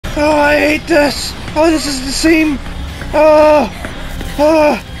Oh, I hate this. Oh, this is the same. Oh.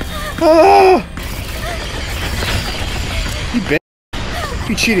 You bitch.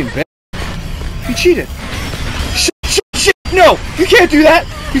 You cheating, bitch. You cheated. Shit. No, you can't do that.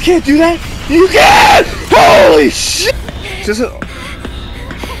 You can't do that. You can't. Holy shit. Is this a...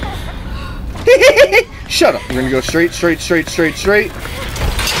 Shut up. We're gonna go straight.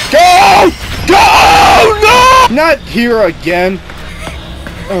 Go! No! Not here again.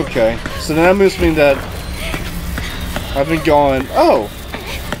 Okay. So that must mean that I've been going. Oh!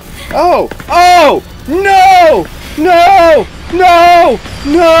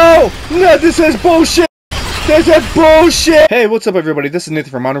 No! This is bullshit. This is bullshit. Hey, what's up, everybody? This is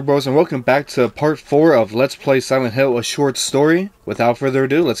Nathan from Honor Bros, and welcome back to part 4 of Let's Play Silent Hill: A Short Story. Without further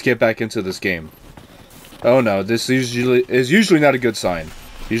ado, let's get back into this game. Oh no, this is usually not a good sign.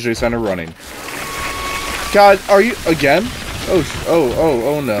 Usually a sign of running. God, are you again?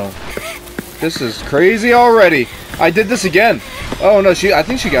 Oh no. This is crazy already. I did this again. Oh no, I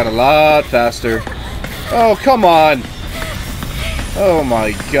think she got a lot faster. Oh, come on. Oh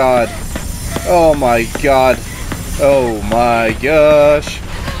my god. Oh my god. Oh my gosh.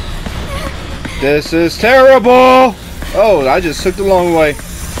 This is terrible. Oh, I just took the long way.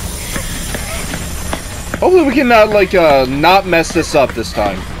 Hopefully we can not mess this up this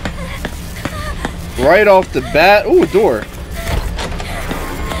time. Right off the bat. Ooh, a door.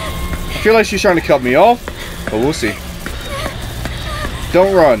 I feel like she's trying to cut me off, but we'll see.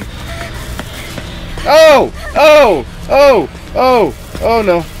 Don't run. Oh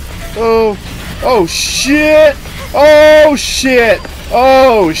no. Oh shit.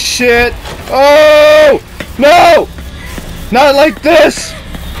 Oh no. Not like this.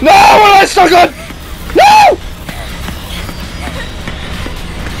 No, what am I stuck on? No!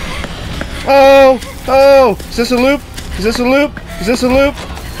 Oh! Is this a loop? Is this a loop? Is this a loop?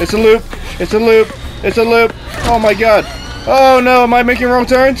 It's a loop. It's a loop. It's a loop. Oh my god. Oh no, am I making wrong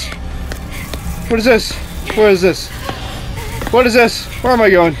turns? What is this? Where is this? What is this? Where am I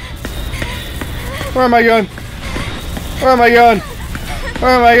going? Where am I going? Where am I going?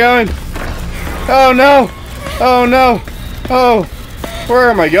 Where am I going? Oh no! Oh no! Oh! Where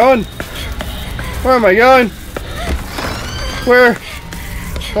am I going? Where am I going? Where?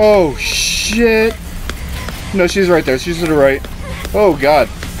 Oh, shit. No, she's right there. She's to the right. Oh, God.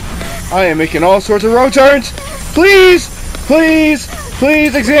 I am making all sorts of wrong turns. Please! Please!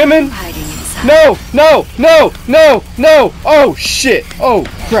 Please examine! No! No! No! No! No! Oh, shit! Oh,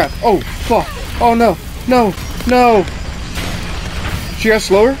 crap! Oh, fuck! Oh, no! No! No! She got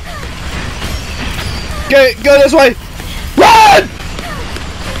slower? Go this way! Run!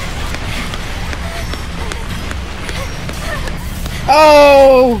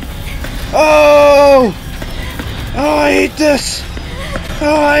 Oh! I hate this!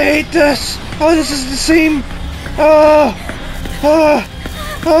 Oh, I hate this! Oh, this is the same! What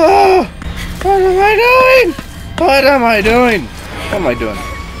am I doing? What am I doing? What am I doing?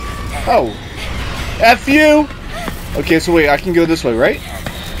 Oh. F you! Okay, so wait, I can go this way, right?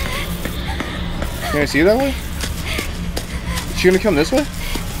 Can I see that way? Is she gonna come this way?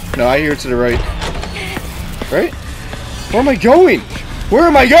 No, I hear it to the right. Right? Where am I going? Where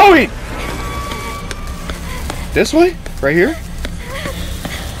am I going? This way? Right here?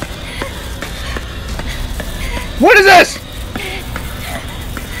 What is this?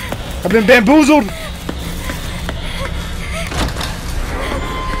 I've been bamboozled.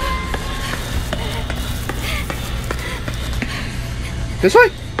 This way?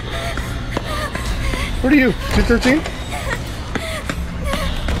 Where are you? 213?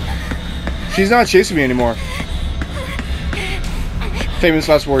 She's not chasing me anymore. Famous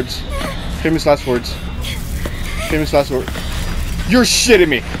last words. Famous last words. Famous last words. You're shitting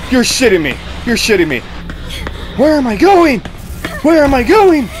me. You're shitting me. You're shitting me. Where am I going? Where am I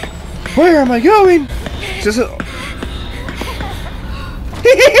going? Where am I going? Is this a...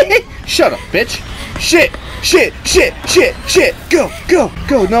 Shut up, bitch. Shit. Go.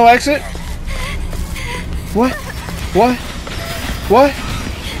 No exit. What?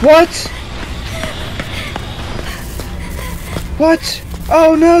 What?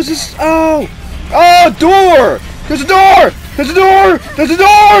 Oh no, is this... Oh, door! There's a door!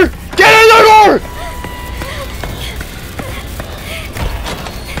 Get in the door!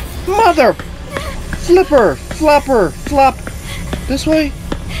 Mother... Flop. This way?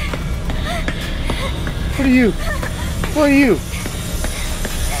 What are you?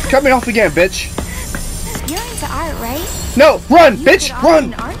 Cut me off again, bitch. You're into art, right? No, run, bitch!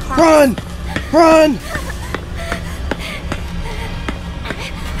 Run!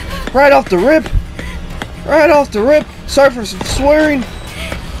 Right off the rip. Sorry for some swearing.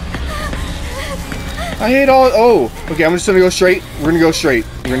 I hate all. Oh, okay. I'm just gonna go straight. We're gonna go straight.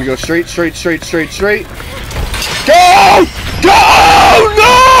 We're gonna go straight, straight, straight, straight, straight. Go! Go!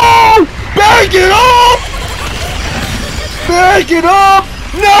 No! Back it up! Back it up!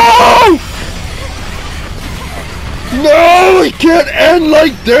 No! No! It can't end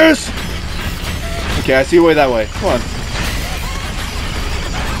like this! Okay, I see a way that way. Come on.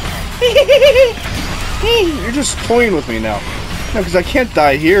 You're just toying with me now. No, because I can't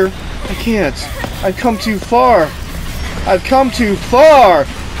die here. I can't. I've come too far. I've come too far.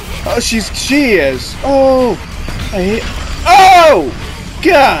 Oh, she is. Oh, I hate. Oh,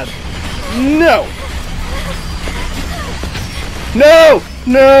 God. No. No.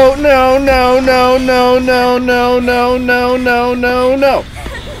 No. No. No. No. No. No. No. No. No. No. No. No.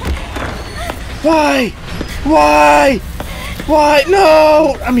 Why? Why? Why?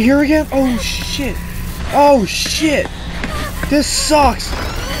 No. I'm here again. Oh shit. Oh shit. This sucks.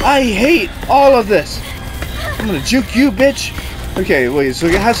 I hate all of this. I'm gonna juke you, bitch. Okay, wait, so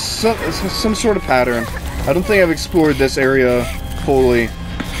it has some sort of pattern. I don't think I've explored this area fully.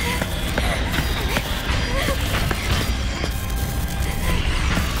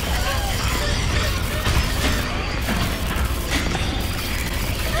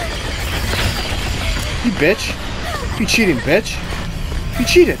 You bitch. You cheating, bitch. You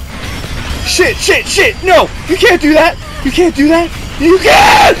cheated. Shit, shit, shit! No! You can't do that! You can't do that! You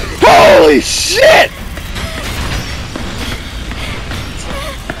can't! Holy shit!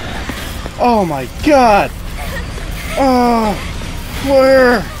 Oh my god! Oh,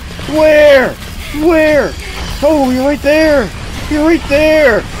 where? Where? Where? Oh, you're right there! You're right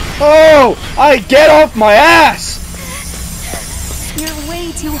there! Oh, I get off my ass! You're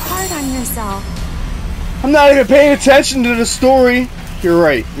way too hard on yourself. I'm not even paying attention to the story. You're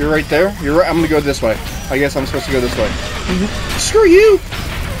right. You're right there. You're right. I'm gonna go this way. I guess I'm supposed to go this way. Screw you!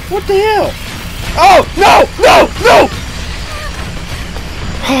 What the hell? Oh no! No! No!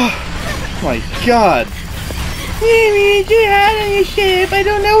 Oh my god! You're too hard on your ship. I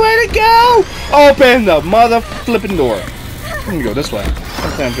don't know where to go. Open the mother flipping door. I'm gonna go this way. I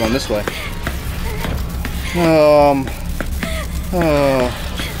think I'm going this way. No.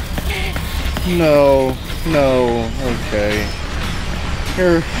 No. Okay.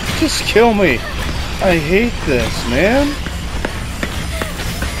 Here, just kill me. I hate this, man.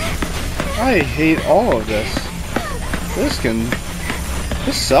 I hate all of this.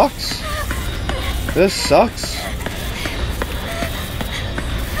 This sucks. This sucks.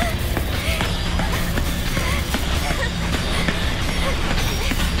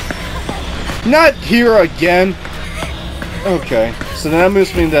 Not here again. Okay, so that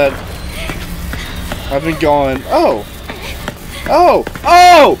must mean that I've been going. Oh! Oh!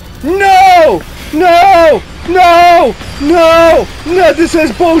 Oh! No! No! No! No! No! This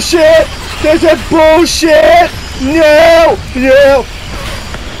is bullshit! This is bullshit! No! No!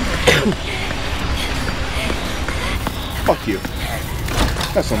 Fuck you.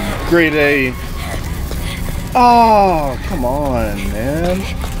 That's some grade A. Oh, come on, man.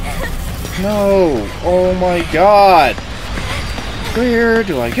 No. Oh my god. Where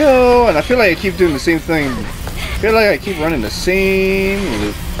do I go? And I feel like I keep doing the same thing. I feel like I keep running the same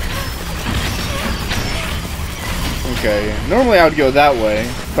loop. Okay. Normally I would go that way,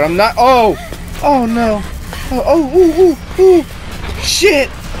 but I'm not. Oh! Oh no. Oh, ooh, ooh, ooh. Shit!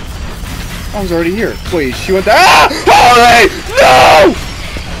 I was already here. Wait, she went there. Ah! Holy! No!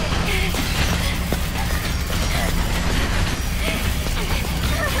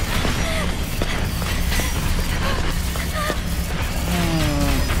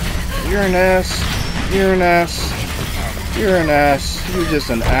 You're an ass. You're an ass. You're an ass. You're just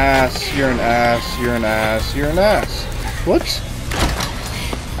an ass. You're an ass. You're an ass. You're an ass. What?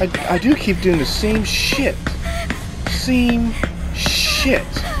 I do keep doing the same shit. Same shit.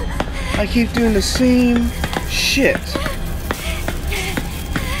 I keep doing the same shit.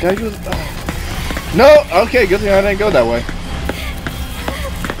 Did I go? No! Okay, good thing I didn't go that way.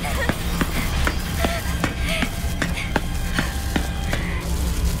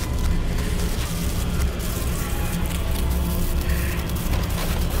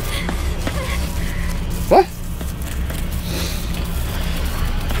 What?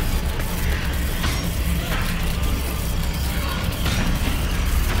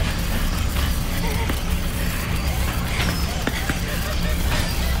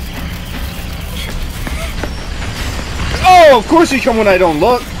 Oh, of course you come when I don't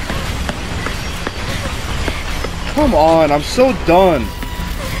look. Come on, I'm so done.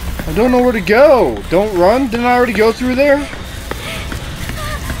 I don't know where to go. Don't run? Didn't I already go through there?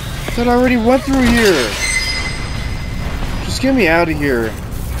 I thought I already went through here. Just get me out of here.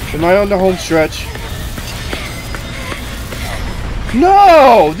 Am I on the home stretch?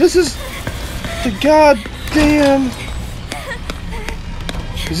 No! This is the goddamn...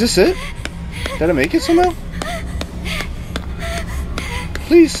 Is this it? Did I make it somehow?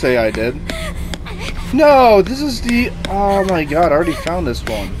 Please say I did. No! This is the... Oh my god, I already found this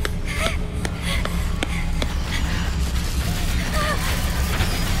one.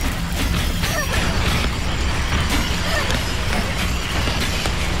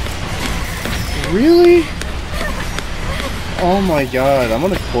 Really? Oh my god, I'm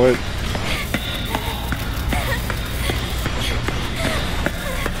gonna quit.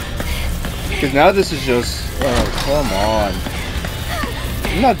 Because now this is just... Oh, come on.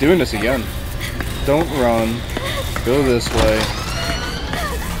 I'm not doing this again. Don't run. Go this way.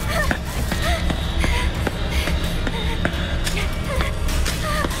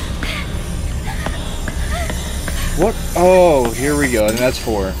 What? Oh, here we go. And that's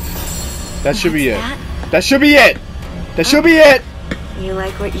 4. That should be it. That should be it! That should be it! You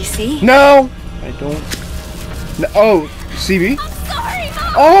like what you see? No! I don't... No. Oh, CB? I'm sorry,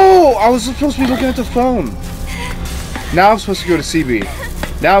 Mom! Oh! I was supposed to be looking at the phone. Now I'm supposed to go to CB.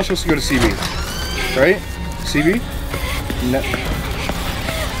 Now I'm supposed to go to CB. Right? CB? No.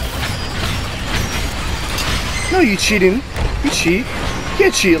 No, you cheating. You cheat. You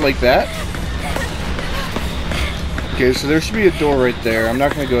can't cheat like that. Okay, so there should be a door right there. I'm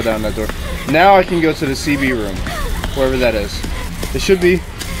not going to go down that door. Now I can go to the CB room. Wherever that is. It should be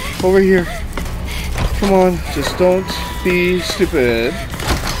over here. Come on. Just don't be stupid.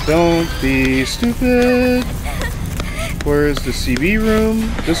 Don't be stupid. Where is the CB room?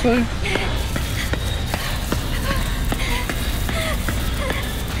 This way?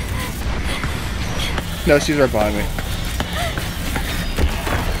 No, she's right behind me.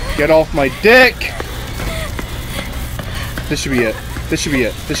 Get off my dick! This should be it. This should be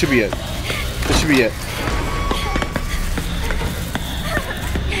it. This should be it. This should be it.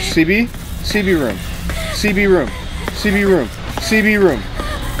 CB? CB room. CB room. CB room. CB room.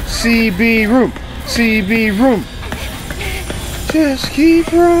 CB room. CB room. Just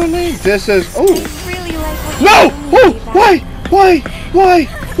keep running. This is... Oh! Really like what No! Oh! Why? Why? Why?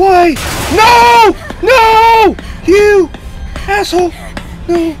 Why? No! No! You asshole!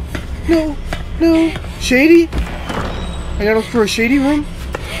 No! No! No! Shady? I gotta look for a shady room?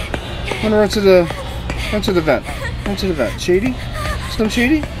 I'm gonna run to the vent. Run to the vent. Shady? Slim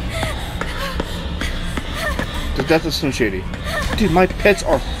Shady? The death of Slim Shady. Dude, my pets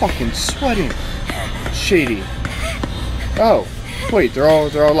are fucking sweating. Shady. Oh. Wait, they're all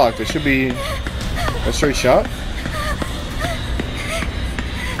locked. There should be a straight shot.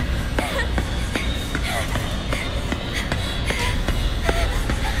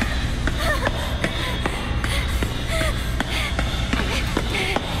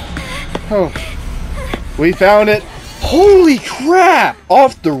 Oh. We found it. Holy crap!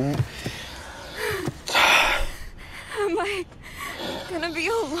 Off the... Am I gonna be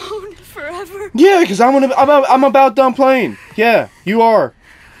alone forever? Yeah, because I'm about done playing. Yeah, you are.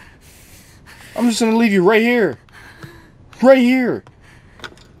 I'm just gonna leave you right here. Right here.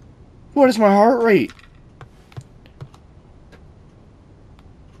 What is my heart rate?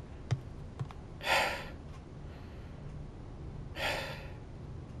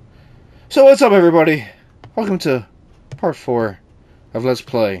 So what's up, everybody? Welcome to part 4 of Let's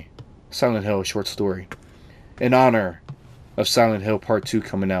Play Silent Hill short story in honor of Silent Hill Part 2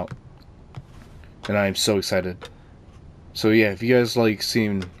 coming out. And I am so excited. So yeah, if you guys like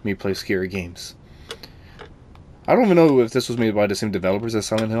seeing me play scary games. I don't even know if this was made by the same developers as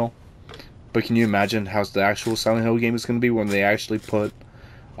Silent Hill. But can you imagine how the actual Silent Hill game is going to be when they actually put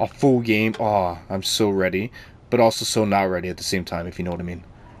a full game? Oh, I'm so ready. But also so not ready at the same time, if you know what I mean.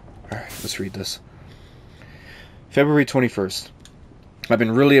 Alright, let's read this. February 21st. I've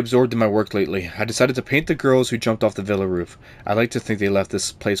been really absorbed in my work lately. I decided to paint the girls who jumped off the villa roof. I like to think they left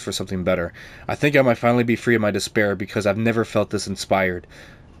this place for something better. I think I might finally be free of my despair because I've never felt this inspired.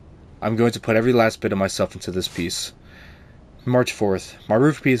 I'm going to put every last bit of myself into this piece. March 4th. My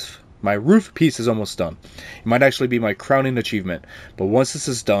roof piece is almost done. It might actually be my crowning achievement. But once this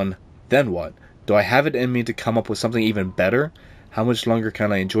is done, then what? Do I have it in me to come up with something even better? How much longer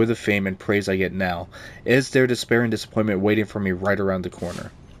can I enjoy the fame and praise I get now? Is there despair and disappointment waiting for me right around the corner?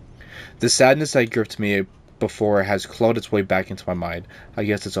 The sadness that gripped me before has clawed its way back into my mind. I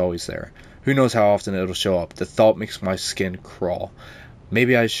guess it's always there. Who knows how often it'll show up. The thought makes my skin crawl.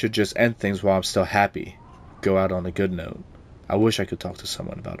 Maybe I should just end things while I'm still happy. Go out on a good note. I wish I could talk to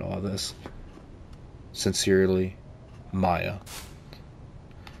someone about all this. Sincerely, Maya.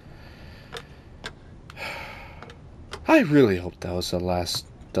 I really hope that was the last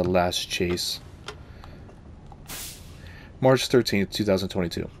chase. March 13th,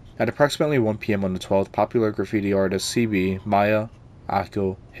 2022. At approximately 1 p.m. on the 12th, popular graffiti artist C.B. Maya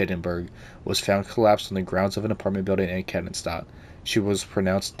Ako Hiddenberg was found collapsed on the grounds of an apartment building in Kennenstadt. She was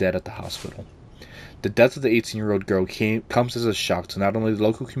pronounced dead at the hospital. The death of the 18-year-old girl comes as a shock to not only the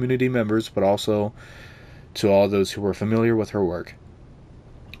local community members, but also to all those who were familiar with her work.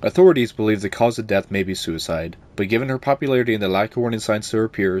 Authorities believe the cause of death may be suicide, but given her popularity and the lack of warning signs to her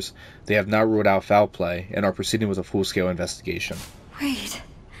peers, they have not ruled out foul play and are proceeding with a full-scale investigation. Wait.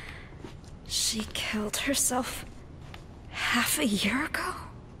 She killed herself half a year ago?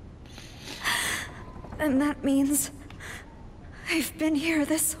 And that means I've been here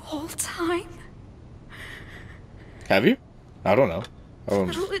this whole time? Have you? I don't know.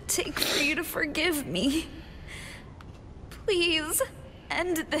 What'll it take for you to forgive me? Please,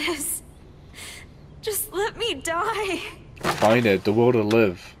 end this. Just let me die. Find it. The will to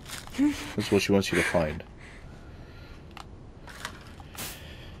live. That's what she wants you to find.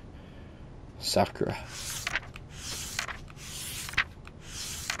 Sakura.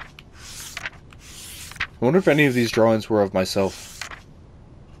 I wonder if any of these drawings were of myself.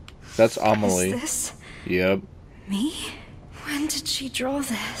 That's Amelie. Is this Yep. me? When did she draw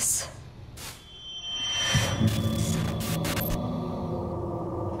this?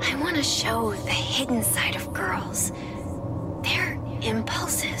 I want to show the hidden side of girls. Their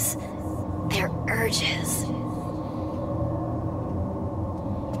impulses. Their urges.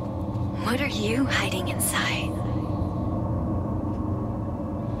 What are you hiding inside?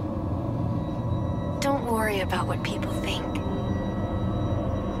 Don't worry about what people think.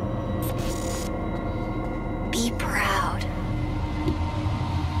 Be proud.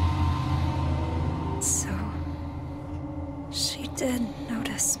 So, she did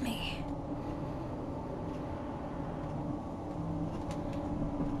notice me.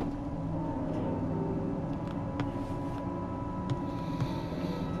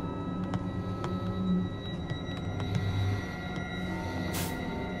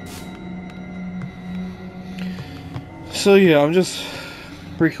 So yeah, I'm just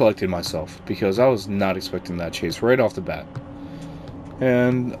recollecting myself because I was not expecting that chase right off the bat.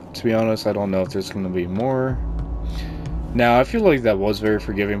 And to be honest, I don't know if there's going to be more. Now, I feel like that was very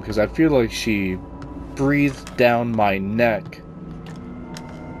forgiving because I feel like she breathed down my neck.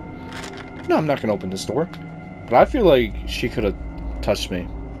 No, I'm not going to open this door. But I feel like she could have touched me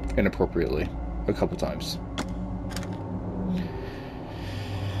inappropriately a couple times.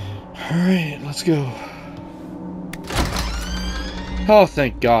 Alright, let's go. Oh,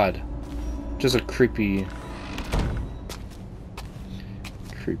 thank God. Just a creepy...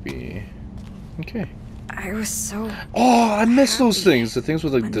 Okay. I was so... Oh, I miss those happy things. The things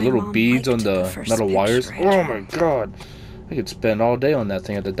with like when the my little mom beads on liked the the first metal wires. picture I Oh drew. my God. I could spend all day on that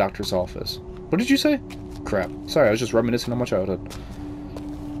thing at the doctor's office. What did you say? Crap. Sorry, I was just reminiscing on my childhood.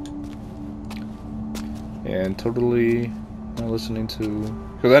 And totally not listening to...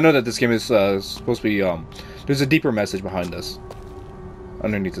 Because I know that this game is supposed to be... There's a deeper message behind this.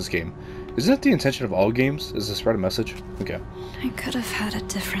 Underneath this game. Isn't that the intention of all games? Is to spread a message? Okay. I could have had a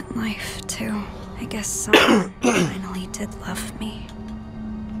different life, too. I guess someone finally did love me.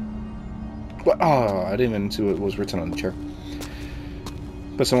 What? Oh, I didn't even see what was written on the chair.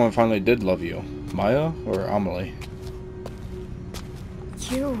 But someone finally did love you. Maya or Amelie?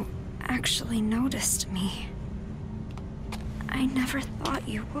 You actually noticed me. I never thought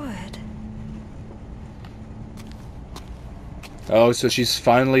you would. Oh, so she's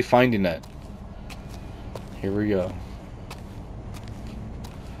finally finding it. Here we go.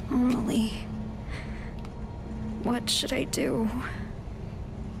 Amelie, what should I do?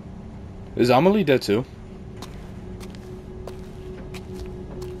 Is Amelie dead too?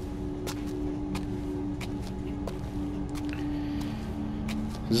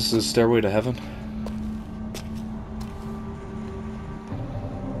 Is this the stairway to heaven?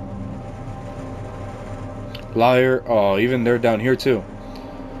 Liar. Oh, even they're down here too.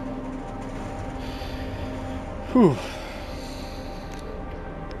 Whew.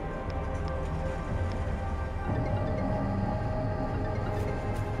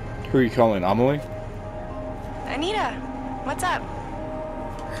 Who are you calling? Amelie? Anita, what's up?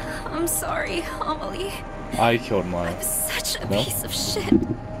 I'm sorry, Amelie. I killed Maya. I'm such a No? piece of shit.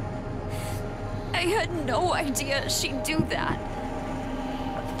 I had no idea she'd do that.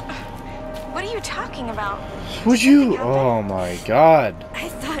 What are you talking about? Would you? Oh my God. I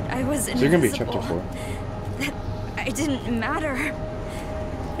thought I was invisible. So you're gonna be chapter 4. That I didn't matter.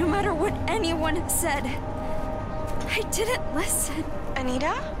 No matter what anyone said. I didn't listen.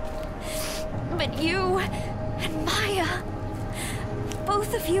 Anita? But you and Maya,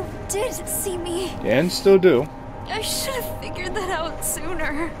 both of you did see me. And still do. I should have figured that out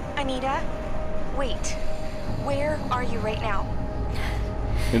sooner. Anita, wait. Where are you right now?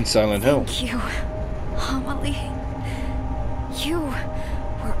 In Silent Hill. Thank you, Amelie. You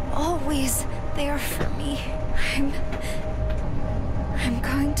were always there for me. I'm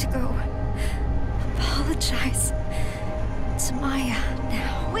going to go apologize to Maya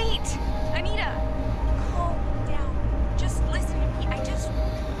now. Wait! Anita! Calm down. Just listen to me. Amelie.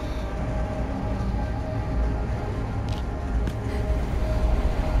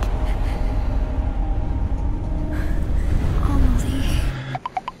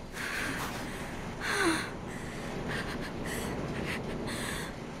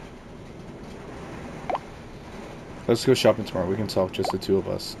 Let's go shopping tomorrow. We can talk, just the two of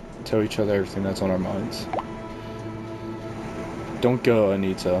us. Tell each other everything that's on our minds. Don't go,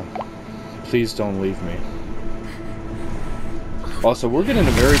 Anita. Please don't leave me. Also, we're getting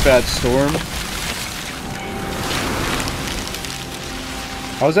a very bad storm.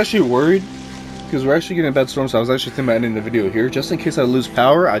 I was actually worried, because we're actually getting a bad storm, so I was actually thinking about ending the video here. Just in case I lose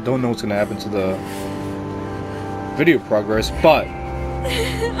power, I don't know what's going to happen to the video progress, but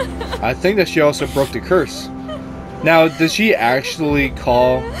I think that she also broke the curse. Now, did she actually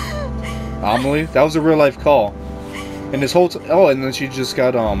call Amelie? That was a real life call. And this whole oh, and then she just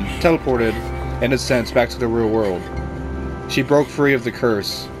got teleported, in a sense, back to the real world. She broke free of the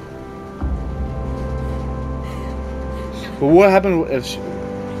curse. But what happened if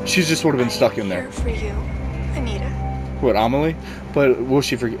she just would have been stuck in there? For you, Anita. What, Amelie? But will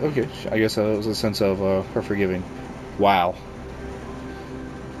she forgive? Okay, I guess it was a sense of her forgiving. Wow.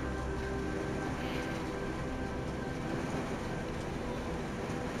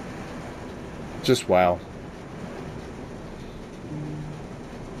 Just wow.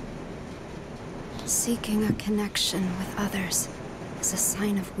 Seeking a connection with others is a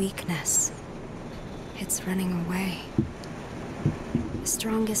sign of weakness. It's running away. The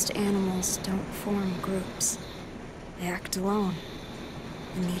strongest animals don't form groups. They act alone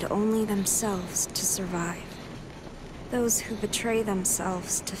and need only themselves to survive. Those who betray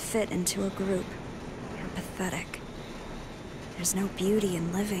themselves to fit into a group are pathetic. There's no beauty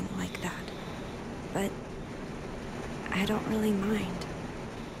in living like that. But I don't really mind.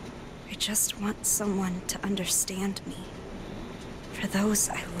 I just want someone to understand me. For those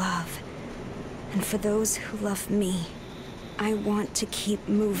I love, and for those who love me, I want to keep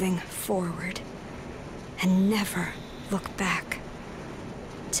moving forward and never look back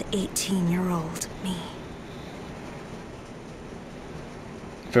to 18-year-old me.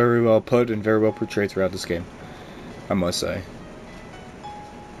 Very well put and very well portrayed throughout this game, I must say.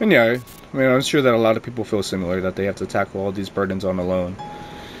 And yeah, I mean, I'm sure that a lot of people feel similar, that they have to tackle all these burdens on alone.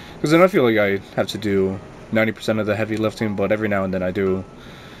 Because then I feel like I have to do 90% of the heavy lifting, but every now and then I do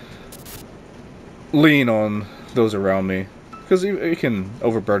lean on those around me. Because it can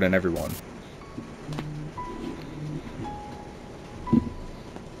overburden everyone.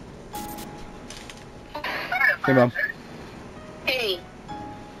 Hey, Mom. Hey.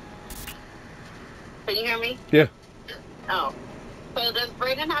 Can you hear me? Yeah. Oh. So does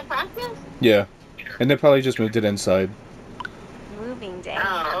Brayden have practice? Yeah. And they probably just moved it inside. Moving day.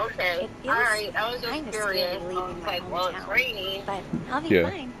 Oh, okay. It is Alright, I was just kinda curious. scary I was leaving like, my well, it's hometown. raining. But I'll be Yeah.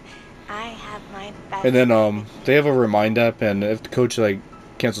 fine. I have my best. And then they have a remind app, and if the coach like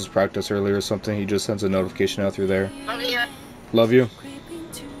cancels practice early or something, he just sends a notification out through there. Oh, yeah. Love you.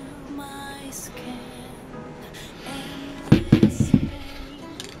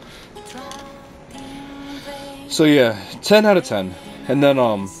 So yeah, 10 out of 10. And then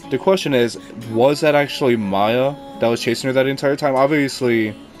the question is, was that actually Maya that was chasing her that entire time?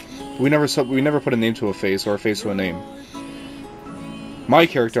 Obviously, we never put a name to a face or a face to a name. My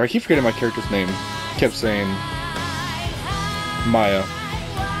character, I keep forgetting my character's name, kept saying Maya.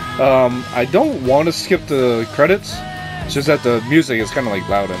 I don't want to skip the credits. It's just that the music is kind of like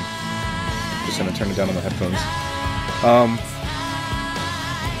loud, and just gonna turn it down on the headphones.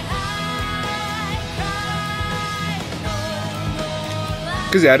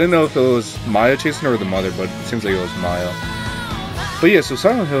 Cause yeah, I didn't know if it was Maya chasing her or the mother, but it seems like it was Maya. But yeah, so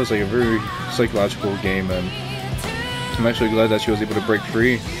Silent Hill is like a very psychological game, and I'm actually glad that she was able to break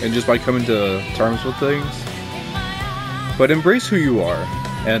free, and just by coming to terms with things. But embrace who you are,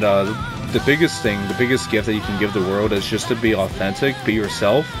 and the biggest thing, the biggest gift that you can give the world is just to be authentic, be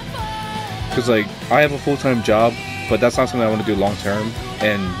yourself. Cause like, I have a full-time job, but that's not something I want to do long-term.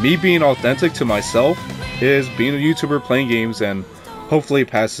 And me being authentic to myself is being a YouTuber, playing games, and hopefully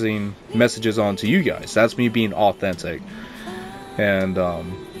passing messages on to you guys. That's me being authentic. And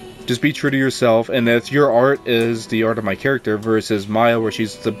just be true to yourself. And if your art is the art of my character versus Maya, where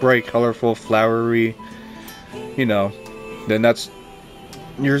she's the bright, colorful, flowery, you know, then that's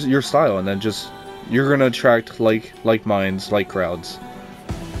your style, and then just you're gonna attract like minds, like crowds.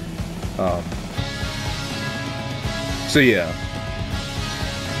 So yeah.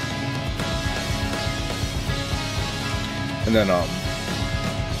 And then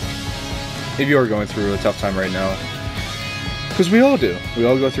if you are going through a tough time right now, because we all do, we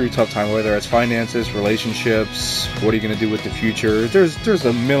all go through a tough time, whether it's finances, relationships, what are you going to do with the future, there's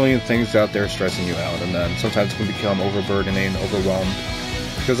a million things out there stressing you out, and then sometimes it can become overburdening, overwhelmed,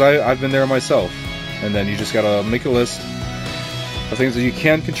 because I've been there myself. And then you just gotta make a list of things that you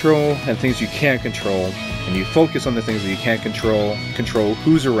can control and things you can't control, and you focus on the things that you can't control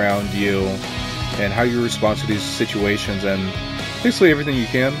who's around you and how you respond to these situations, and basically everything you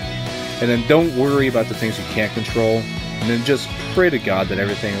can. And then don't worry about the things you can't control, and then just pray to God that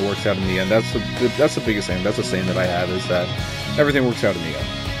everything works out in the end. That's the biggest thing. That's the saying that I have, is that everything works out in the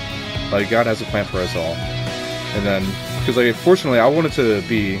end. Like, God has a plan for us all. And then, because like, fortunately I wanted to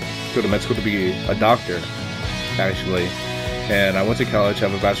go to med school to be a doctor, actually. And I went to college,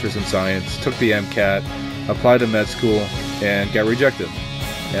 have a bachelor's in science, took the MCAT, applied to med school, and got rejected.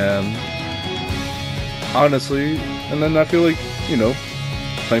 And honestly, and then I feel like, you know,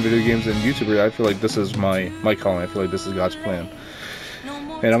 playing video games and YouTuber, I feel like this is my calling. I feel like this is God's plan.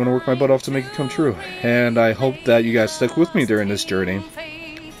 And I'm going to work my butt off to make it come true. And I hope that you guys stick with me during this journey.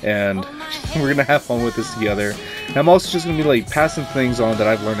 And we're going to have fun with this together. And I'm also just going to be like passing things on that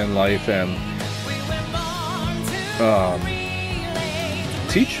I've learned in life and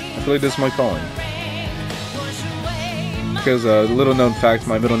teach. I feel like this is my calling. Because a little known fact,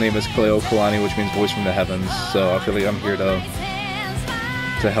 my middle name is Kaleo Kalani, which means voice from the heavens. So I feel like I'm here to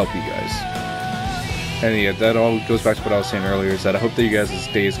help you guys. And yeah, that all goes back to what I was saying earlier, is that I hope that you guys'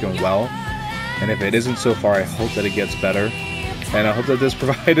 day is going well. And if it isn't so far, I hope that it gets better. And I hope that this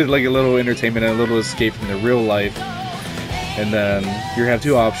provided like a little entertainment and a little escape from the real life. And then you have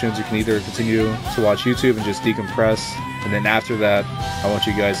two options. You can either continue to watch YouTube and just decompress, and then after that, I want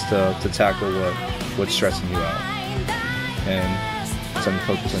you guys to tackle what's stressing you out, and send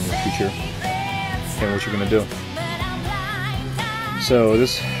focus on your future and what you're gonna do. So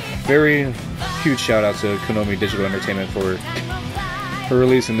this very huge shout out to Konami Digital Entertainment for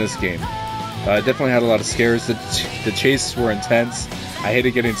releasing this game. Definitely had a lot of scares. The chases were intense. I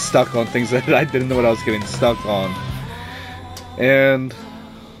hated getting stuck on things that I didn't know what I was getting stuck on. And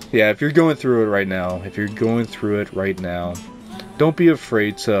yeah, if you're going through it right now, don't be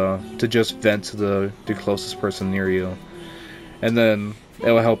afraid to just vent to the closest person near you. And then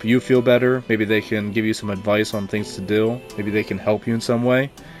it will help you feel better. Maybe they can give you some advice on things to do. Maybe they can help you in some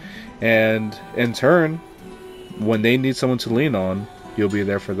way. And in turn, when they need someone to lean on, you'll be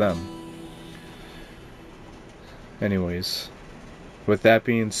there for them. Anyways, with that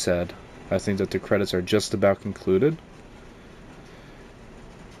being said, I think that the credits are just about concluded.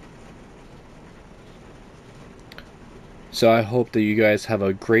 So I hope that you guys have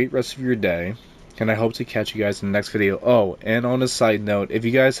a great rest of your day, and I hope to catch you guys in the next video. Oh, and on a side note, if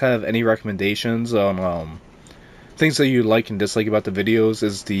you guys have any recommendations on things that you like and dislike about the videos,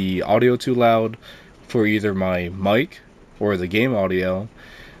 is the audio too loud for either my mic or the game audio?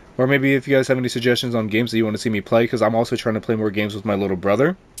 Or maybe if you guys have any suggestions on games that you want to see me play, because I'm also trying to play more games with my little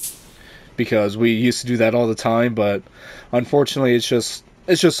brother, because we used to do that all the time, but unfortunately it's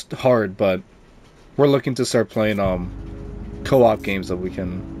just hard. But we're looking to start playing co-op games that we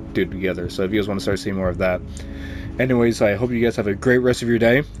can do together. So if you guys want to start seeing more of that. Anyways, I hope you guys have a great rest of your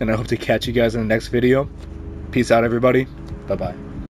day, and I hope to catch you guys in the next video. Peace out, everybody. Bye bye.